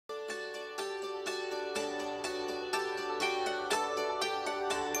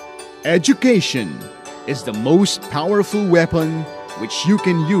Education is the most powerful weapon which you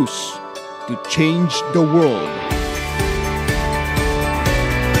can use to change the world.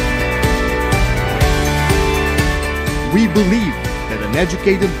 We believe that an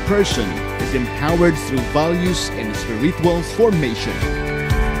educated person is empowered through values and spiritual formation.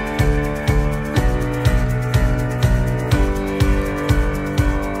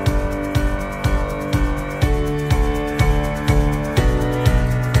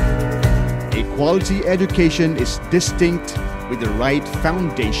 A quality education is distinct with the right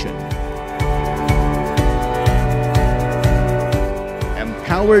foundation.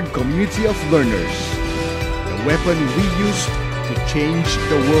 Empowered community of learners, the weapon we use to change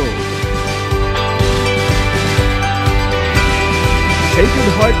the world. Sacred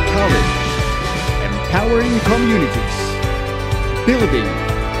Heart College, empowering communities, building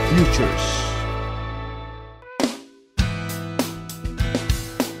futures.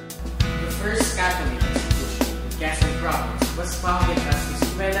 The first Catholic institution in Quezon Province was founded as the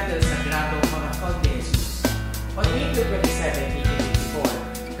Escuela del Sagrado Corazón de Jesus. On April 27,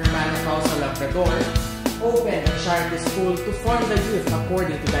 1884, Hermano Fausa Labrador opened a charter school to form the youth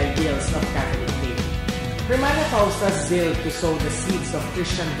according to the ideals of Catholic faith. Hermana Fausta's zeal to sow the seeds of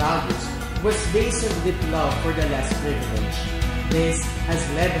Christian values was based on deep love for the less privileged. This has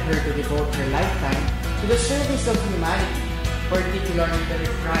led her to devote her lifetime to the service of humanity, particularly the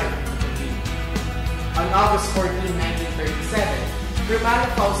deprived and the community. On August 14, 1937,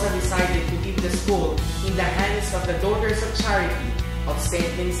 Hermana Fausta decided to leave the school in the hands of the Daughters of Charity of St.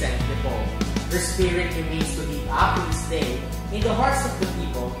 Vincent de Paul. Her spirit remains to live up to this day in the hearts of the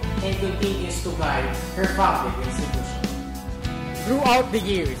people and continues to guide her public institution. Throughout the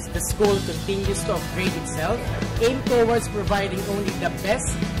years, the school continues to upgrade itself, aimed towards providing only the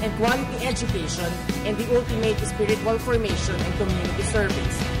best and quality education and the ultimate spiritual formation and community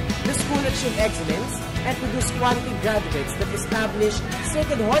service. The school achieved excellence and produced quality graduates that established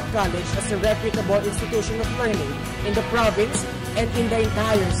Sacred Heart College as a reputable institution of learning in the province and in the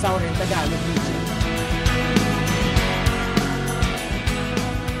entire southern Tagalog region.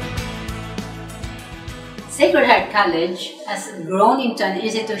 Sacred Heart College has grown into an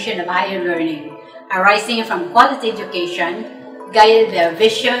institution of higher learning, arising from quality education, guided by our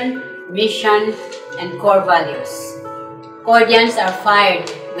vision, mission, and core values. Cordians are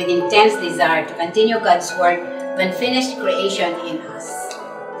fired with intense desire to continue God's work when finished creation in us.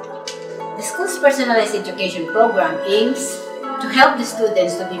 The school's personalized education program aims to help the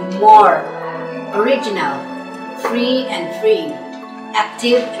students to be more original, free and freeing,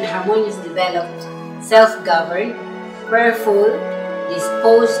 active and harmoniously developed, self-governed, prayerful,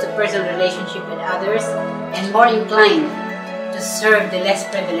 disposed to personal relationship with others, and more inclined to serve the less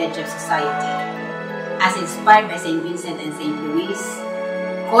privileged of society. As inspired by St. Vincent and St. Louis,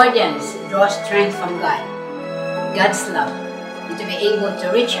 Cordians draw strength from God, God's love, and to be able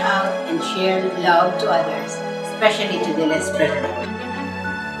to reach out and share love to others, especially to the less privileged.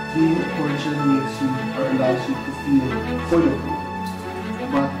 Being a Cordian makes you or allows you to feel for the poor.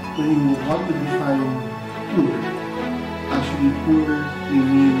 But when you want to define poor, actually poor, we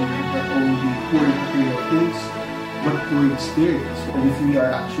mean not only poor in material things, but poor in spirit. And if we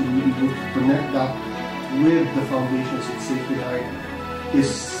are actually able to connect that with the foundations that Sacred Heart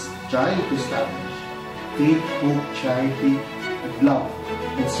is trying to establish, faith, hope, charity, and love,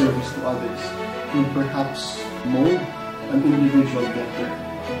 and service to others, will perhaps mold an individual better.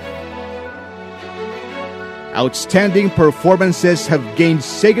 Outstanding performances have gained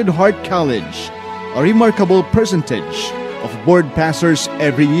Sacred Heart College a remarkable percentage of board passers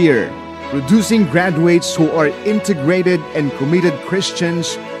every year, producing graduates who are integrated and committed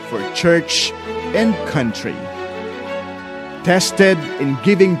Christians for church and country. Tested in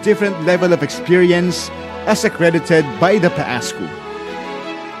giving different level of experience as accredited by the PAASCU.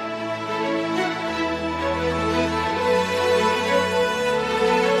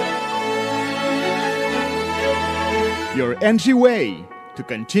 Your entryway to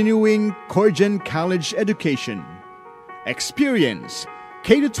continuing Cordian College education. Experience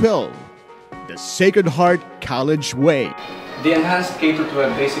K-12, the Sacred Heart College way. The enhanced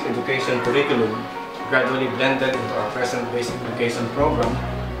K-12 basic education curriculum, gradually blended into our present basic education program,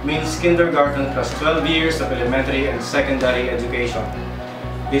 means kindergarten plus 12 years of elementary and secondary education.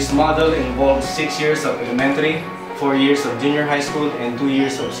 This model involves 6 years of elementary, 4 years of junior high school, and 2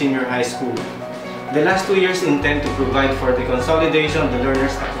 years of senior high school. The last 2 years intend to provide for the consolidation of the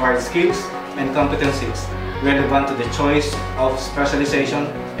learners' acquired skills and competencies relevant to the choice of specialization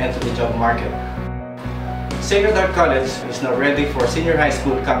and to the job market. Sacred Heart College is now ready for senior high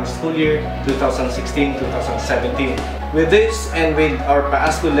school coming school year 2016-2017. With this and with our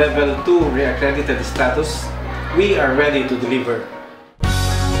PASCO Level 2 reaccredited status, we are ready to deliver.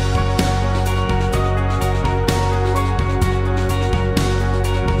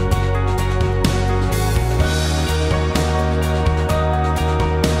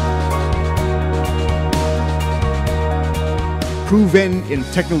 Proven in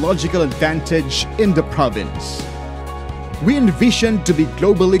technological advantage in the province. We envision to be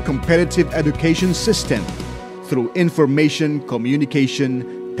globally competitive education system through information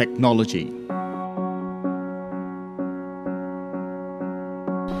communication technology.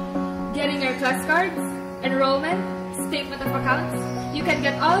 Getting your class cards, enrollment, statement of accounts, you can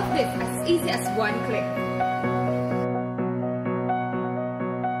get all of this as easy as one click.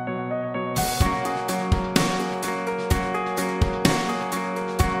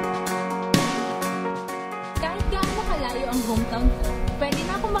 Hometown ko, pwede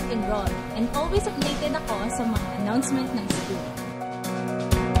na ako mag-enroll and always updated ako sa mga announcement ng school.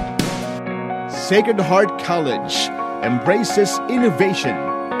 Sacred Heart College embraces innovation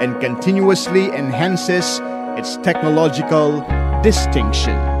and continuously enhances its technological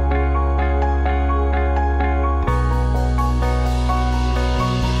distinction.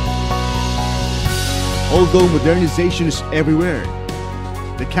 Although modernization is everywhere,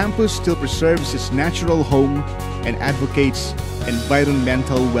 the campus still preserves its natural home and advocates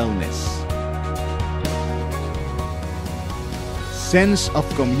environmental wellness. Sense of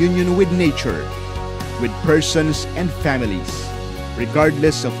communion with nature, with persons and families,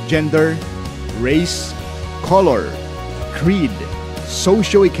 regardless of gender, race, color, creed,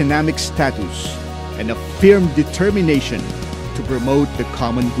 socio-economic status, and a firm determination to promote the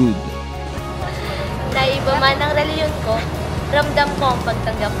common good. Naiba man ang reliyon ko, ramdam ko ang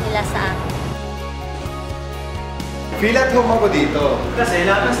pagtanggap nila sa akin. Feel at home ako dito. Kasi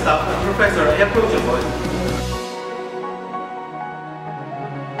lahat ng staff at professor ay approachable.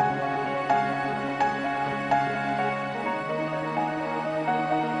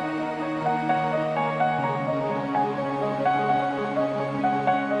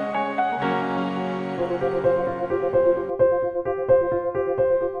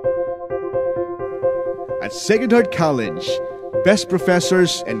 At Sacred Heart College, best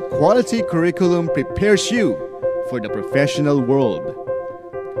professors and quality curriculum prepares you for the professional world.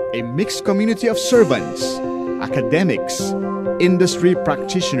 A mixed community of servants, academics, industry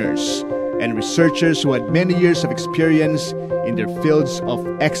practitioners, and researchers who had many years of experience in their fields of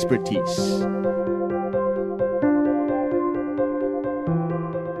expertise.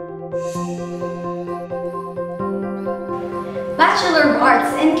 Bachelor of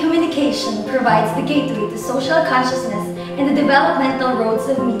Arts in Communication provides the gateway to social consciousness and the developmental roads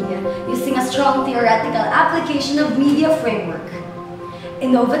of media using a strong theoretical application of media framework.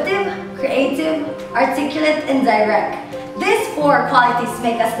 Innovative, creative, articulate, and direct. These four qualities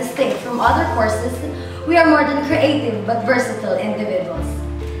make us distinct from other courses. We are more than creative but versatile individuals.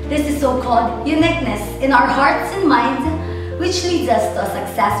 This is so-called uniqueness in our hearts and minds, which leads us to a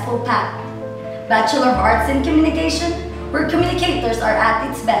successful path. Bachelor of Arts in Communication, where communicators are at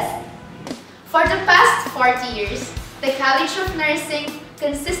its best. For the past 40 years, the College of Nursing,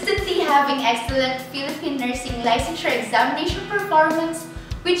 consistently having excellent Philippine nursing licensure examination performance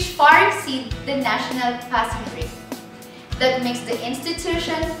which far exceed the national passing rate. That makes the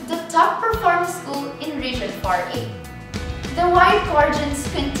institution the top performing school in Region 4A. The White Guardians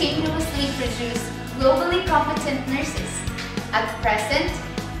continuously produce globally competent nurses. At present,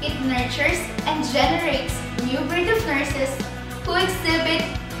 it nurtures and generates new breed of nurses who exhibit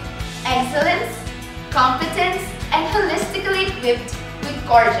excellence, competence, and holistically equipped with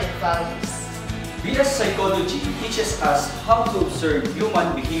Guardian values. BS Psychology teaches us how to observe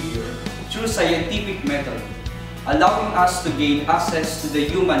human behavior through scientific method, allowing us to gain access to the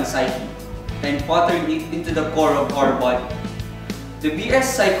human psyche and pattern it into the core of our body. The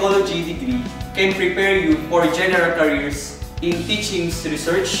BS Psychology degree can prepare you for general careers in teaching,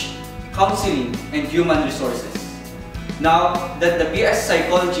 research, counseling, and human resources. Now that the BS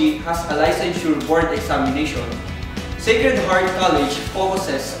Psychology has a licensure board examination, Sacred Heart College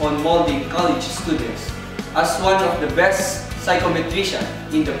focuses on molding college students as one of the best psychometricians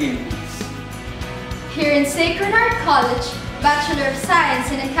in the Philippines. Here in Sacred Heart College, Bachelor of Science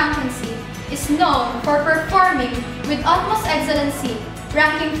in Accountancy is known for performing with utmost excellency,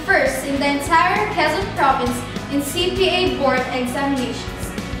 ranking first in the entire Quezon Province in CPA board examinations.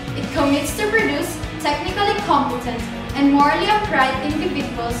 It commits to produce technically competent and morally upright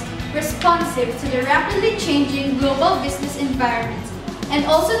individuals responsive to the rapidly changing global business environment, and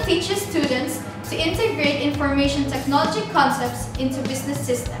also teaches students to integrate information technology concepts into business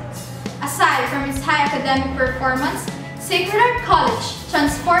systems. Aside from its high academic performance, Sacred Heart College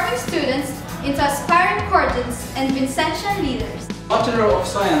transforming students into aspiring Cordians and Vincentian leaders. Bachelor of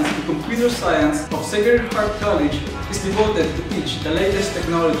Science in Computer Science of Sacred Heart College is devoted to teach the latest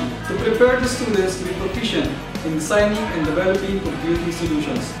technology to prepare the students to be proficient in designing and developing computing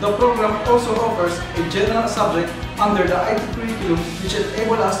solutions. The program also offers a general subject under the IT curriculum which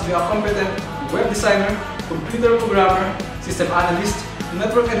enables us to be a competent web designer, computer programmer, system analyst,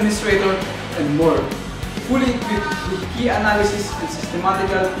 network administrator, and more, fully equipped with key analysis and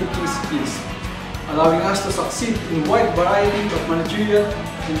systematical thinking skills, allowing us to succeed in a wide variety of managerial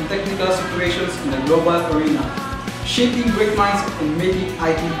and technical situations in the global arena, shaping great minds and making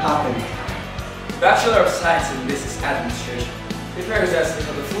IT happen. Bachelor of Science in Business Administration prepares us to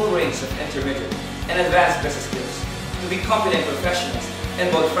have a full range of intermediate and advanced business skills to be competent professionals in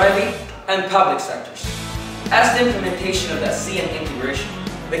both private and public sectors. As the implementation of the ASEAN integration,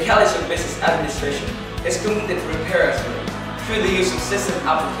 the College of Business Administration is committed to prepare us for it through the use of System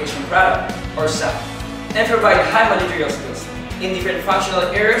Application Product, or SAP, and provide high managerial skills in different functional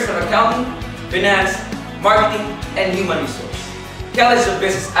areas of accounting, finance, marketing, and human resource. College of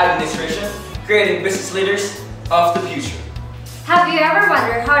Business Administration, creating business leaders of the future. Have you ever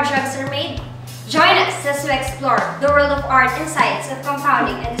wondered how drugs are made? Join us as we explore the world of art and science of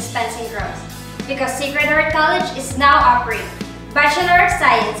compounding and dispensing drugs. Because Sacred Heart College is now offering Bachelor of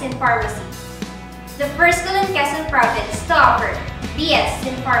Science in Pharmacy, the first school in Quezon Province to offer BS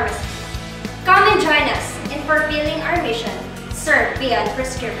in Pharmacy. Come and join us in fulfilling our mission, serve beyond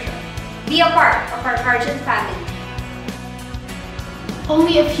prescription. Be a part of our Guardian family.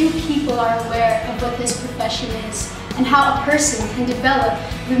 Only a few people are aware of what this profession is and how a person can develop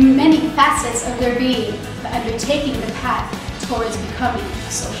the many facets of their being by undertaking the path towards becoming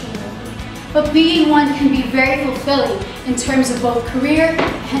a social worker. But being one can be very fulfilling in terms of both career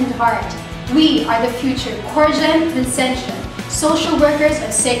and heart. We are the future Cordian Vincentian social workers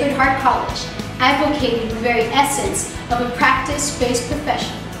at Sacred Heart College, advocating the very essence of a practice-based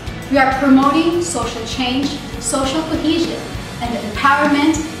profession. We are promoting social change, social cohesion, and the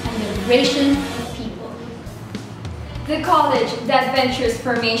empowerment and liberation of people. The college that ventures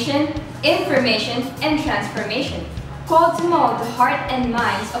formation, information, and transformation, called to mold the heart and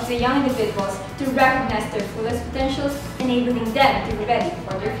minds of the young individuals to recognize their fullest potentials, enabling them to be ready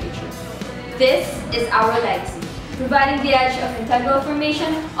for their future. This is our legacy, providing the edge of integral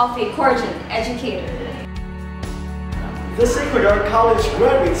formation of a Cordian educator. The Sacred Heart College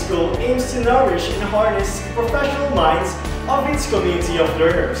Graduate School aims to nourish and harness professional minds of its community of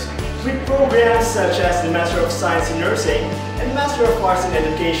learners, with programs such as the Master of Science in Nursing and Master of Arts in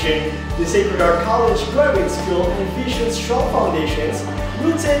Education. The Sacred Heart College Graduate School envisions strong foundations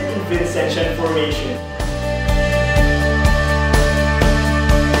rooted in Vincentian formation.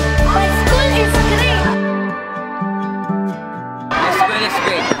 My school is great! My school is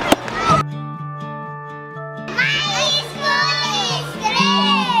great!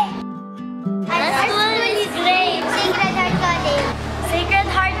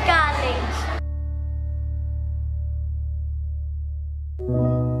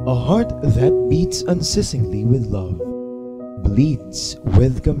 A heart that beats unceasingly with love, bleeds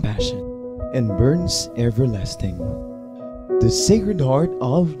with compassion, and burns everlasting. The Sacred Heart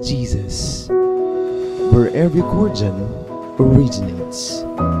of Jesus, where every Cordian originates.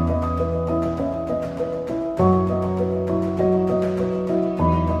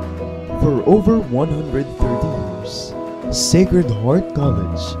 For over 130 years, Sacred Heart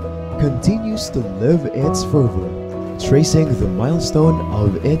College continues to live its fervor, tracing the milestone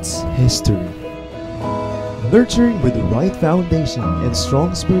of its history. Nurturing with the right foundation and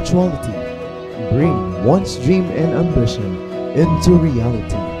strong spirituality, bring one's dream and ambition into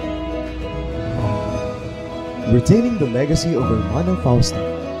reality. Retaining the legacy of Hermana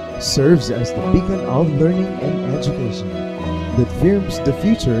Fausta serves as the beacon of learning and education that firms the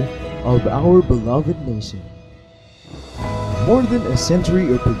future of our beloved nation. More than a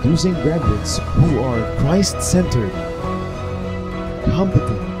century of producing graduates who are Christ-centered,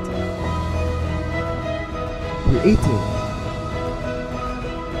 competent, creative,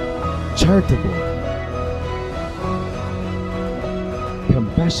 charitable,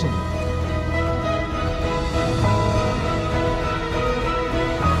 compassionate,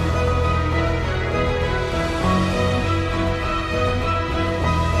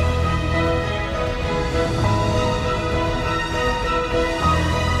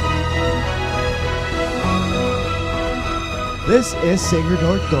 This is Sacred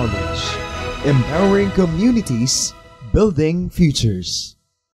Heart College, empowering communities, building futures.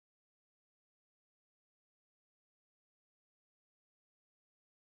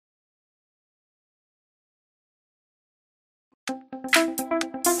 College.